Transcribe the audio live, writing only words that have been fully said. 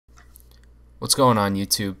What's going on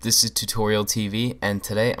YouTube? This is Tutorial TV, and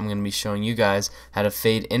today I'm going to be showing you guys how to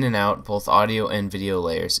fade in and out both audio and video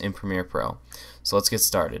layers in Premiere Pro. So let's get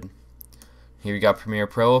started. Here we got Premiere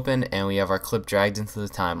Pro open and we have our clip dragged into the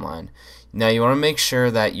timeline. Now you want to make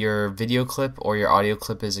sure that your video clip or your audio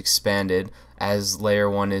clip is expanded as layer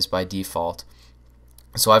 1 is by default.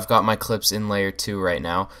 So I've got my clips in layer 2 right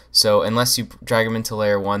now, so unless you drag them into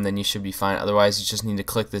layer 1 then you should be fine. Otherwise you just need to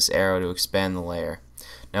click this arrow to expand the layer.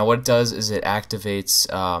 Now what it does is it activates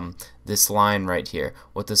this line right here.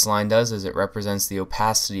 What this line does is it represents the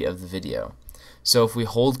opacity of the video. So if we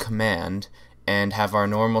hold command and have our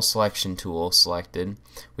normal selection tool selected,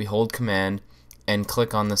 we hold command and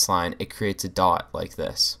click on this line, it creates a dot like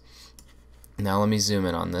this. Now let me zoom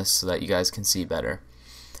in on this so that you guys can see better.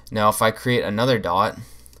 Now if I create another dot,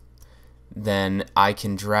 then I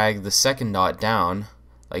can drag the second dot down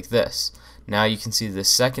like this. Now you can see the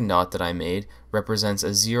second dot that I made represents a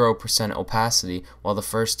 0% opacity, while the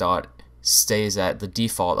first dot stays at the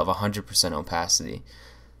default of 100% opacity.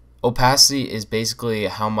 Opacity is basically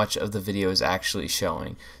how much of the video is actually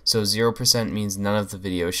showing. So 0% means none of the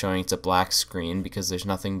video is showing, it's a black screen because there's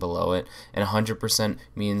nothing below it, and 100%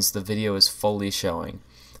 means the video is fully showing.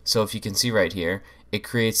 So if you can see right here, it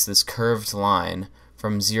creates this curved line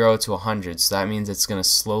from 0 to 100, so that means it's going to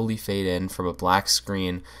slowly fade in from a black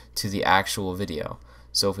screen to the actual video.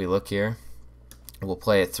 So if we look here, we'll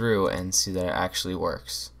play it through and see that it actually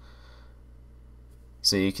works.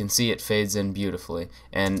 So you can see it fades in beautifully,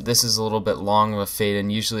 and this is a little bit long of a fade in.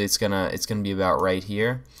 Usually it's gonna be about right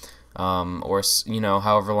here, or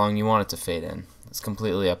however long you want it to fade in. It's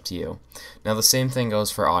completely up to you. Now the same thing goes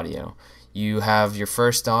for audio. You have your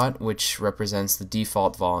first dot, which represents the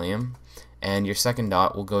default volume, and your second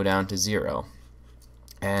dot will go down to 0.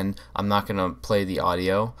 And I'm not going to play the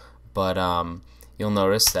audio, but you'll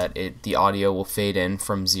notice that the audio will fade in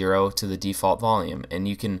from 0 to the default volume, and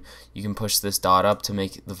you can push this dot up to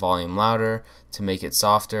make the volume louder, to make it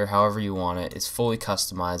softer, however you want it. It's fully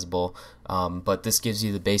customizable, but this gives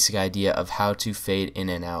you the basic idea of how to fade in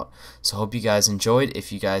and out. So hope you guys enjoyed.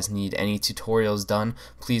 If you guys need any tutorials done,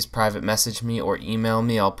 please private message me or email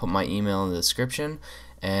me. I'll put my email in the description.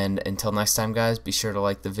 And until next time guys, be sure to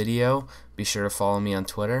like the video, be sure to follow me on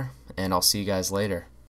Twitter, and I'll see you guys later.